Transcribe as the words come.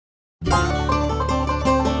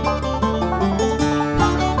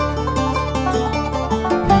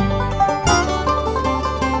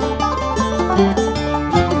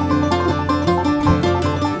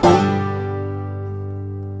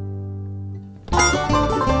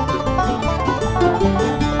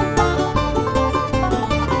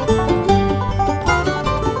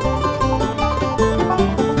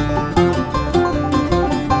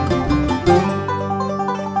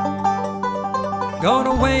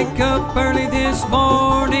Gonna wake up early this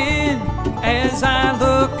morning as I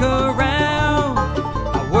look around.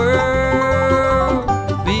 My world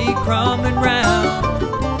will be crumbling round.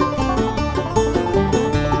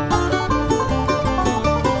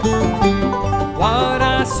 What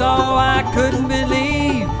I saw I couldn't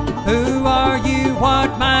believe. Who are you?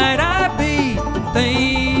 What might I be?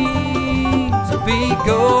 Things will be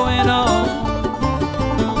going on.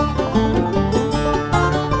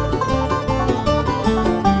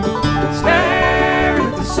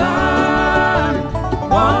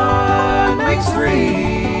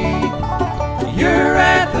 You're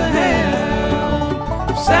at the helm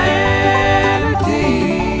of sanity.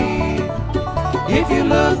 If you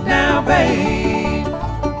look now, babe,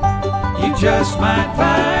 you just might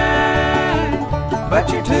find, but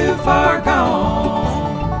you're too far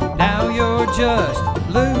gone. Now you're just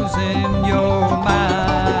losing your mind.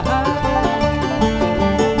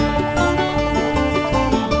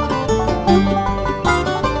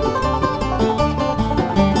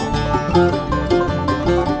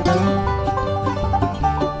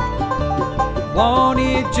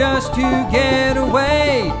 Wanted just to get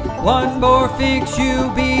away. One more fix, you'll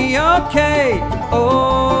be okay.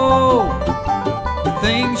 Oh, the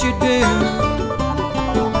things you do.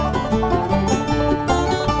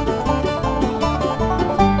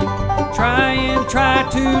 Try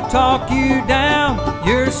to talk you down.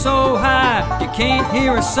 You're so high, you can't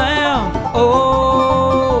hear a sound.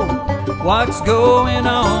 Oh, what's going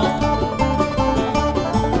on?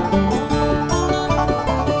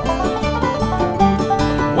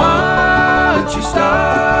 You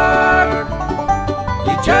start,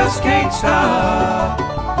 you just can't stop.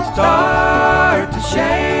 Start to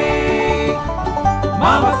shake,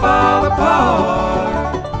 mama fall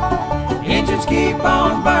apart. Engines keep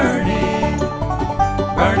on burning,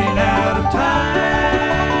 burning out of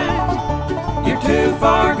time. You're too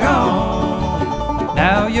far gone.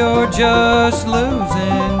 Now you're just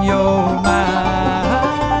losing your mind.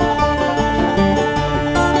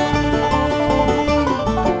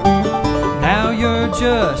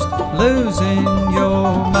 Just losing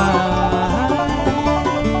your mind.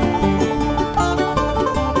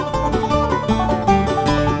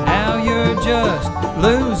 Now you're just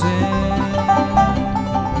losing.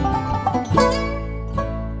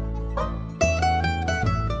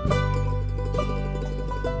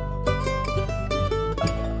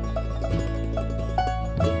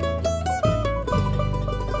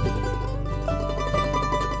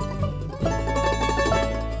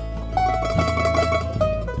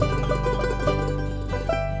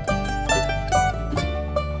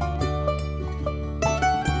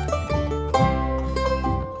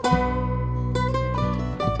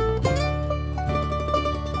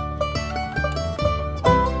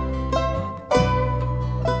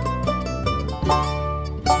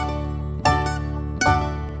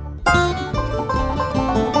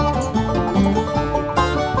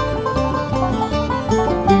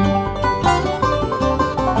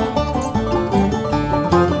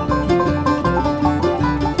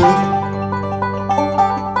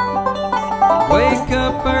 Wake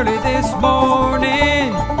up early this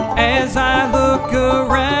morning as I look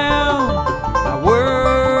around. My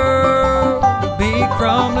world will be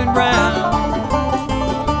crumbling round.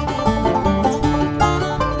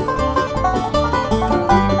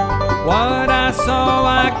 What I saw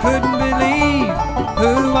I couldn't believe.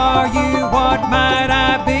 Who are you? What might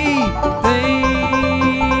I be?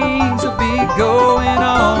 Things will be going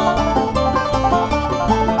on.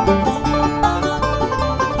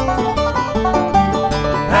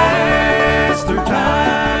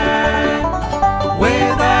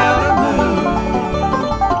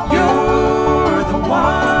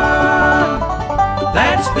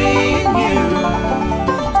 Being used.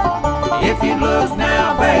 If you look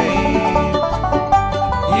now, babe,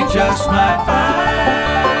 you just might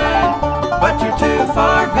find, but you're too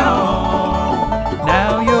far gone.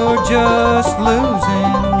 Now you're just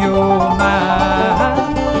losing your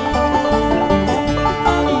mind.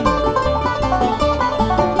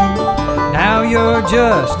 Now you're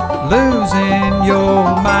just losing your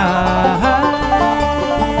mind.